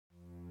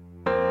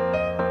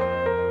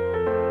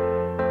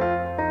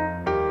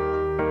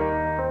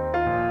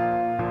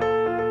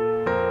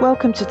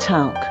Welcome to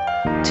TALC,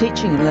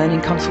 Teaching and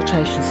Learning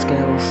Consultation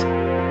Skills.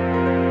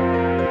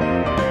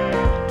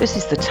 This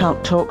is the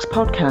TALC Talks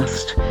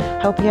podcast,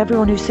 helping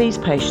everyone who sees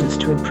patients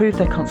to improve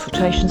their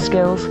consultation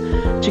skills,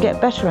 to get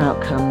better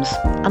outcomes,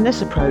 and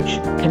this approach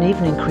can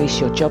even increase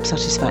your job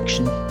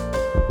satisfaction.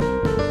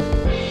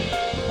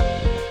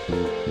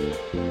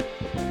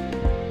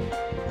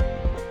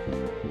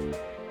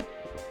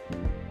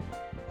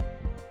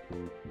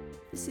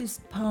 This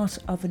is part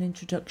of an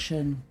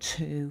introduction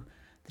to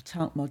the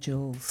TALC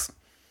modules,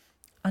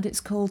 and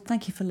it's called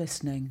Thank You for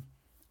Listening,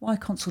 Why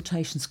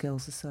Consultation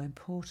Skills Are So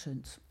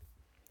Important.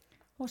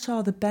 What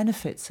are the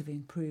benefits of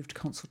improved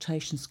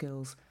consultation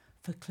skills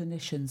for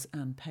clinicians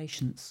and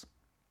patients?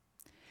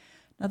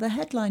 Now, the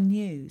headline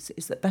news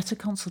is that better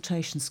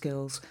consultation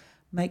skills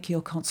make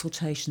your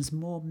consultations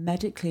more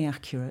medically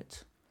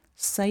accurate,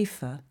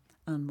 safer,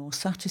 and more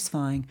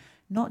satisfying,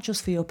 not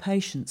just for your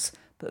patients,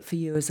 but for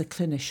you as a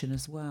clinician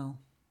as well.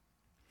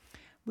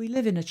 We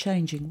live in a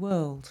changing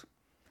world.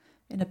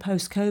 In a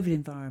post-COVID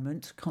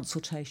environment,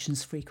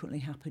 consultations frequently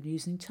happen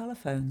using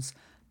telephones,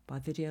 by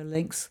video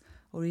links,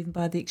 or even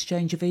by the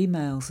exchange of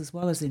emails as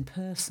well as in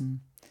person.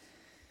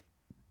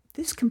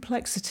 This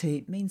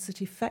complexity means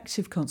that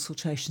effective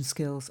consultation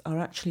skills are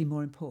actually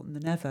more important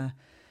than ever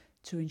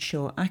to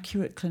ensure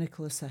accurate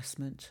clinical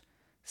assessment,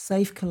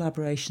 safe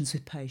collaborations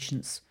with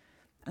patients,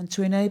 and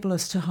to enable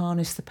us to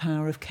harness the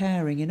power of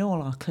caring in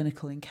all our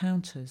clinical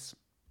encounters.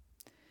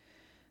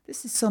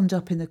 This is summed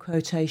up in the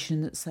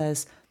quotation that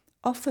says,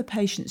 "Offer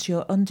patients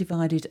your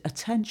undivided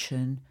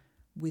attention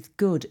with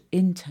good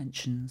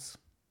intentions."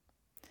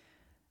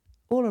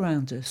 All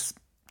around us,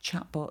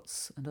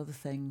 chatbots and other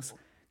things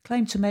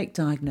claim to make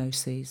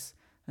diagnoses,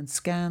 and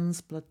scans,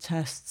 blood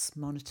tests,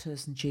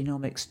 monitors and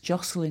genomics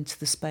jostle into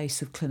the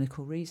space of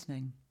clinical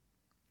reasoning.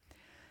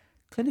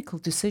 Clinical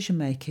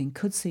decision-making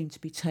could seem to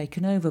be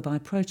taken over by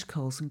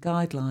protocols and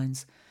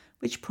guidelines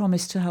which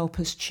promise to help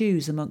us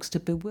choose amongst a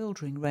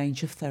bewildering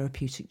range of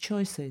therapeutic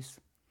choices.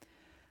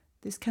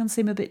 This can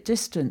seem a bit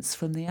distant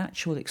from the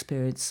actual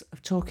experience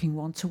of talking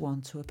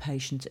one-to-one to a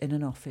patient in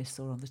an office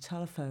or on the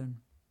telephone.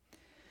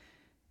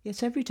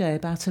 Yet every day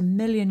about 1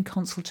 million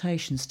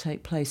consultations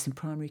take place in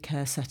primary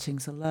care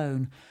settings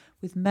alone,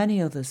 with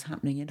many others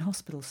happening in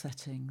hospital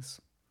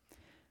settings.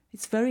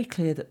 It's very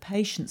clear that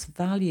patients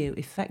value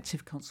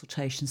effective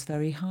consultations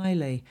very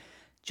highly,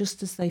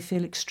 just as they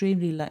feel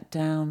extremely let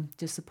down,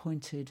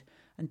 disappointed,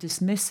 and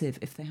dismissive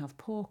if they have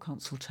poor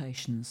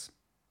consultations.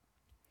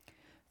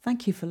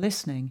 Thank you for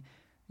listening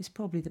is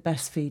probably the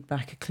best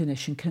feedback a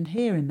clinician can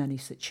hear in many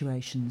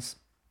situations.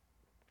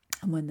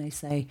 And when they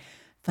say,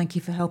 "Thank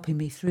you for helping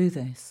me through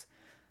this,"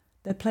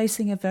 they're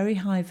placing a very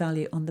high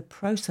value on the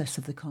process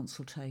of the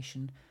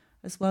consultation,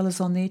 as well as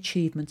on the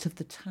achievement of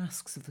the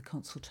tasks of the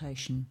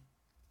consultation.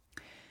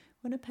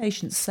 When a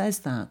patient says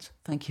that,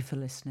 "Thank you for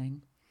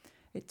listening,"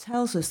 it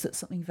tells us that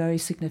something very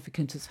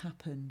significant has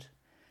happened.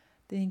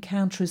 The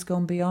encounter has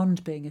gone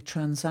beyond being a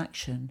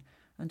transaction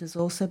and has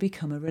also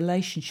become a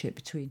relationship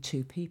between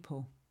two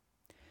people.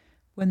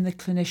 When the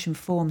clinician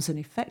forms an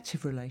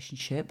effective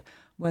relationship,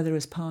 whether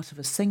as part of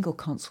a single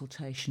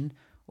consultation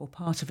or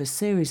part of a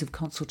series of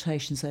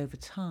consultations over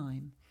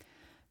time,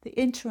 the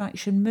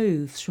interaction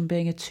moves from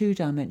being a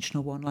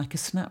two-dimensional one like a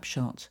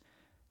snapshot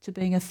to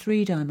being a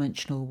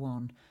three-dimensional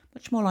one,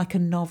 much more like a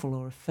novel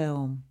or a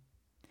film.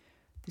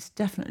 This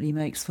definitely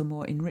makes for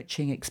more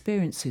enriching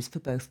experiences for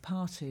both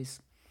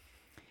parties.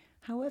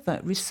 However,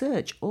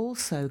 research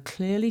also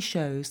clearly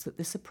shows that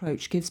this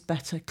approach gives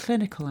better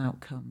clinical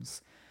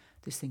outcomes.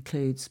 This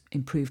includes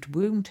improved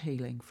wound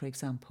healing, for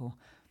example,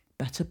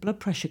 better blood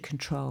pressure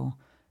control,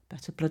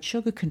 better blood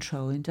sugar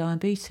control in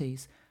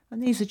diabetes,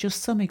 and these are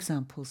just some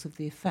examples of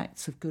the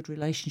effects of good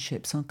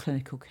relationships on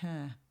clinical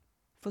care.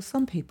 For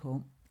some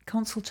people,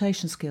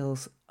 consultation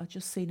skills are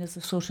just seen as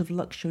a sort of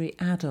luxury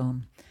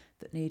add-on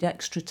that need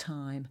extra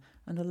time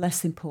and are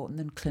less important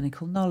than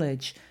clinical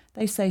knowledge.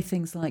 They say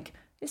things like,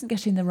 "Isn't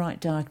getting the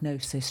right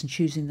diagnosis and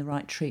choosing the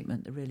right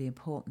treatment the really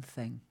important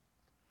thing?"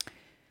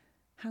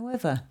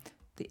 However,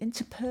 the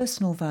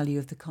interpersonal value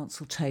of the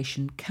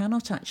consultation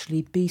cannot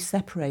actually be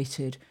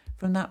separated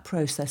from that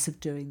process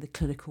of doing the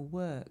clinical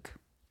work.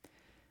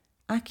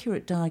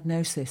 Accurate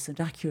diagnosis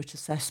and accurate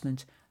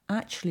assessment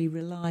actually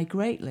rely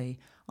greatly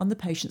on the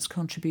patient's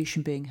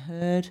contribution being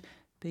heard,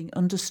 being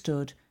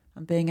understood,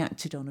 and being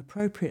acted on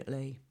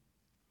appropriately.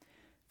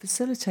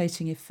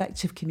 Facilitating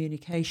effective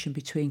communication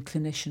between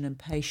clinician and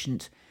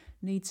patient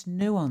needs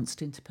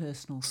nuanced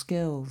interpersonal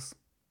skills.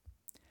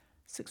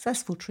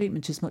 Successful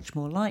treatment is much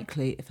more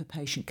likely if a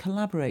patient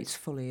collaborates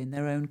fully in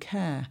their own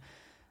care,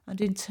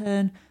 and in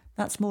turn,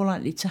 that's more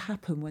likely to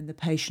happen when the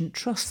patient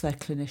trusts their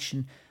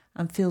clinician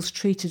and feels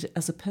treated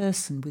as a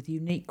person with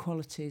unique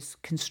qualities,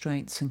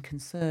 constraints, and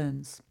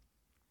concerns.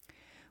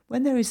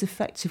 When there is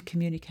effective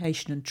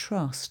communication and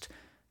trust,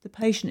 the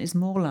patient is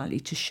more likely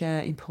to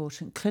share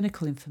important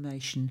clinical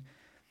information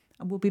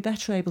and will be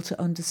better able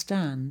to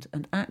understand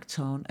and act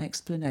on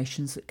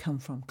explanations that come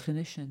from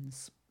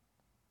clinicians.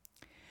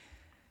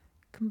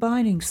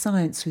 Combining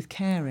science with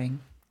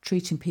caring,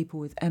 treating people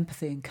with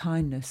empathy and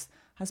kindness,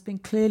 has been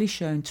clearly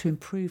shown to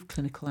improve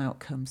clinical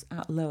outcomes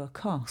at lower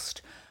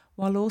cost,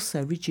 while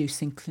also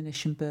reducing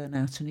clinician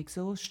burnout and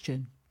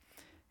exhaustion.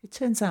 It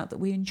turns out that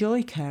we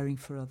enjoy caring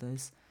for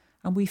others,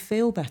 and we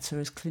feel better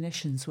as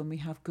clinicians when we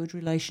have good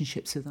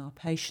relationships with our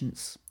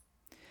patients.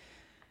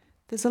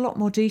 There's a lot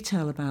more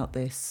detail about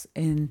this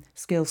in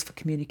Skills for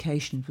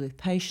Communication with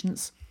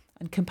Patients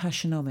and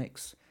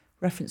Compassionomics,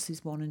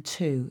 references 1 and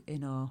 2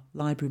 in our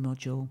library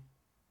module.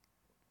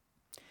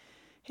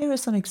 Here are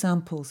some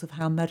examples of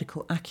how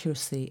medical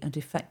accuracy and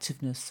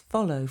effectiveness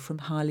follow from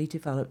highly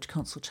developed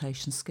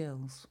consultation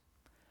skills.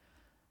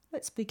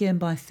 Let's begin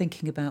by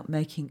thinking about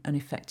making an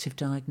effective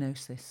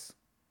diagnosis.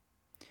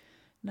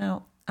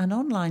 Now, an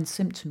online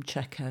symptom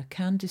checker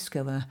can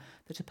discover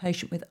that a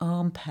patient with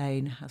arm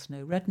pain has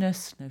no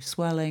redness, no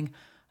swelling,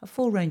 a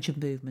full range of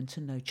movement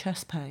and no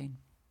chest pain.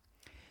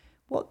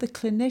 What the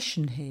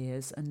clinician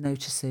hears and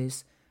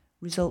notices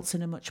results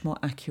in a much more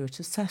accurate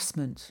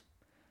assessment.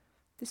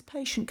 This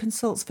patient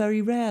consults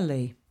very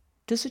rarely.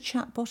 Does a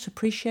chatbot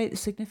appreciate the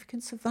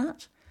significance of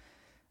that?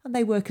 And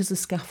they work as a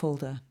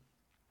scaffolder.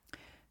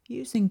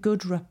 Using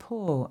good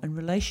rapport and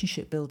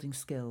relationship building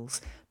skills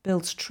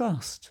builds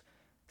trust,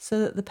 so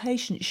that the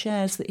patient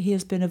shares that he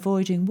has been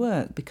avoiding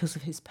work because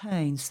of his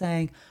pain,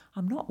 saying,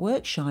 "I'm not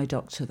work shy,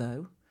 doctor,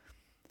 though."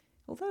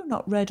 Although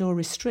not red or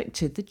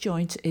restricted, the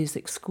joint is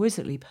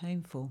exquisitely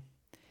painful.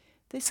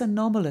 This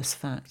anomalous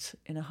fact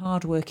in a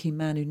hard-working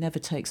man who never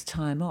takes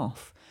time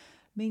off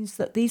means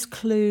that these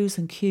clues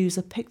and cues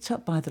are picked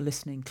up by the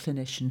listening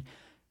clinician,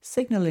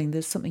 signalling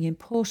there's something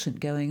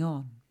important going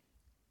on.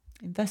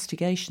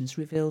 Investigations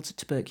revealed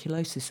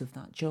tuberculosis of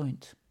that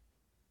joint.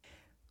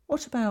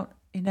 What about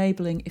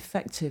enabling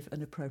effective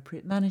and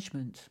appropriate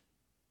management?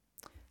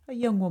 A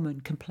young woman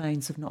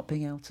complains of not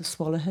being able to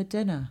swallow her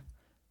dinner.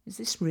 Is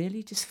this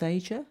really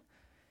dysphagia?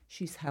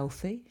 She's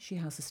healthy, she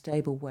has a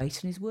stable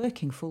weight and is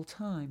working full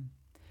time.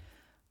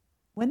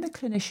 When the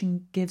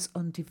clinician gives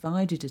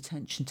undivided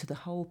attention to the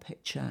whole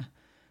picture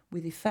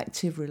with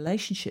effective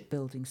relationship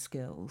building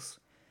skills,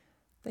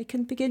 they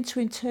can begin to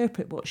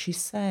interpret what she's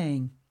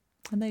saying.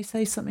 And they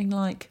say something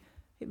like,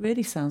 "It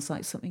really sounds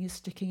like something is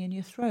sticking in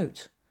your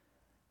throat."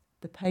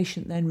 The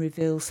patient then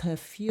reveals her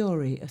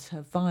fury at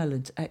her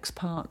violent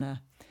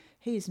ex-partner.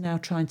 He is now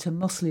trying to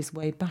muscle his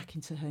way back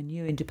into her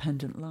new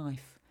independent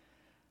life.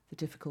 The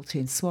difficulty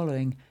in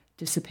swallowing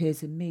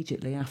disappears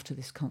immediately after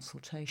this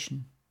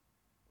consultation.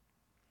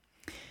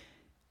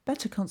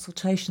 Better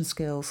consultation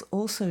skills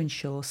also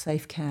ensure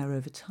safe care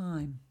over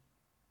time.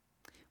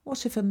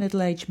 What if a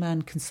middle-aged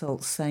man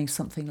consults saying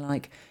something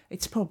like,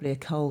 "It's probably a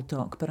cold,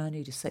 doc, but I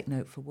need a sick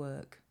note for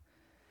work"?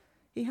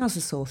 He has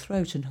a sore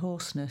throat and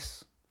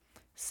hoarseness.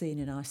 Seen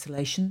in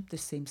isolation,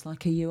 this seems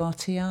like a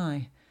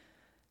URTI.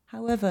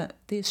 However,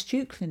 the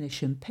astute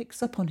clinician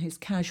picks up on his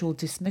casual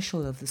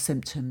dismissal of the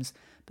symptoms,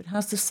 but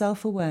has the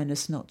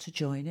self-awareness not to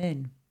join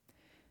in.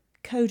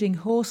 Coding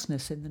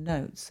hoarseness in the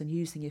notes and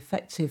using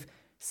effective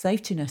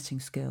safety netting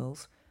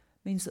skills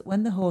means that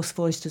when the hoarse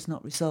voice does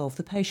not resolve,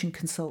 the patient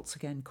consults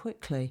again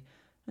quickly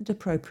and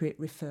appropriate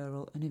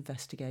referral and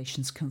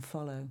investigations can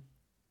follow.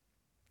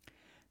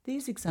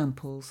 These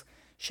examples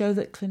show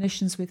that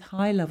clinicians with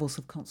high levels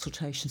of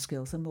consultation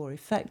skills are more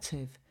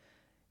effective.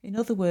 In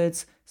other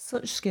words,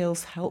 such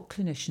skills help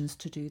clinicians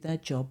to do their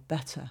job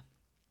better.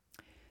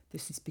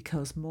 This is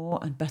because more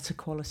and better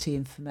quality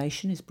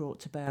information is brought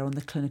to bear on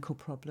the clinical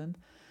problem,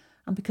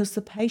 and because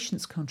the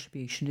patient's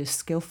contribution is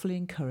skillfully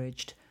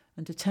encouraged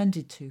and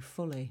attended to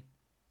fully.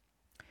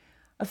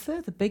 A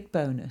further big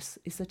bonus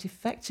is that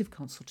effective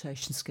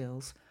consultation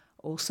skills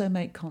also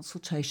make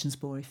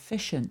consultations more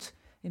efficient,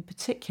 in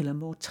particular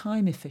more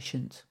time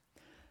efficient.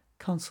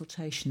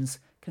 Consultations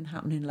can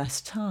happen in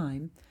less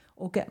time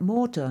or get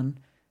more done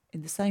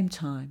in the same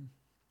time.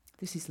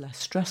 This is less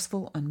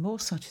stressful and more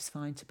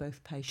satisfying to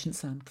both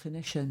patients and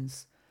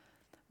clinicians.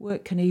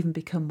 Work can even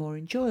become more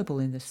enjoyable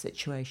in this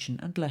situation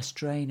and less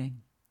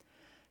draining.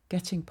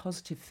 Getting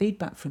positive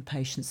feedback from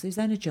patients is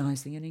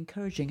energising and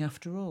encouraging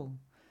after all.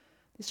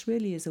 This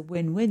really is a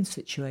win-win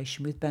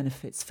situation with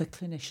benefits for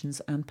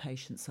clinicians and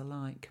patients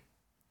alike.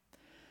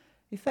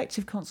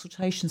 Effective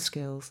consultation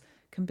skills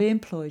can be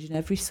employed in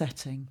every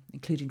setting,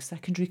 including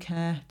secondary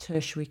care,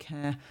 tertiary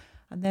care,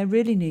 and they're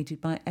really needed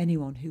by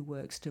anyone who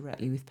works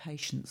directly with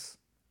patients.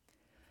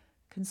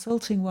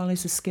 Consulting well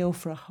is a skill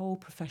for a whole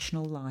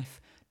professional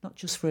life, not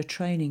just for a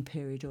training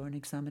period or an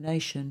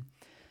examination,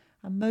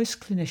 and most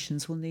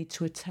clinicians will need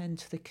to attend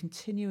to the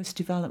continuous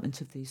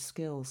development of these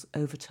skills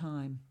over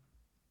time.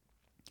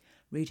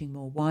 Reading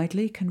more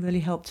widely can really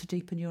help to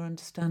deepen your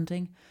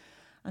understanding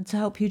and to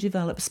help you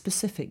develop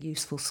specific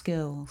useful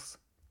skills.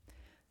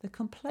 The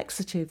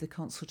complexity of the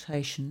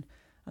consultation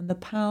and the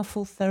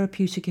powerful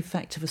therapeutic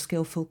effect of a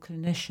skillful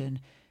clinician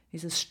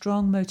is a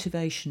strong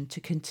motivation to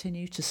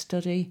continue to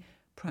study,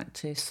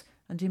 practice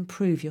and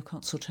improve your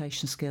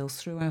consultation skills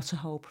throughout a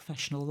whole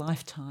professional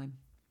lifetime.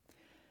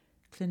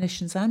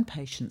 Clinicians and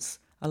patients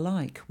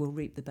alike will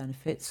reap the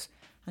benefits,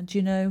 and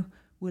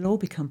we'll all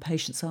become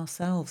patients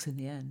ourselves in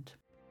the end.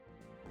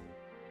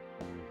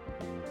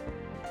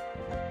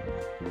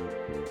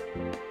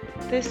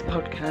 This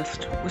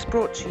podcast was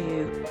brought to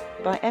you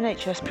by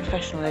NHS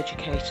professional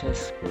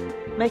educators,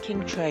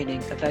 making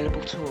training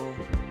available to all.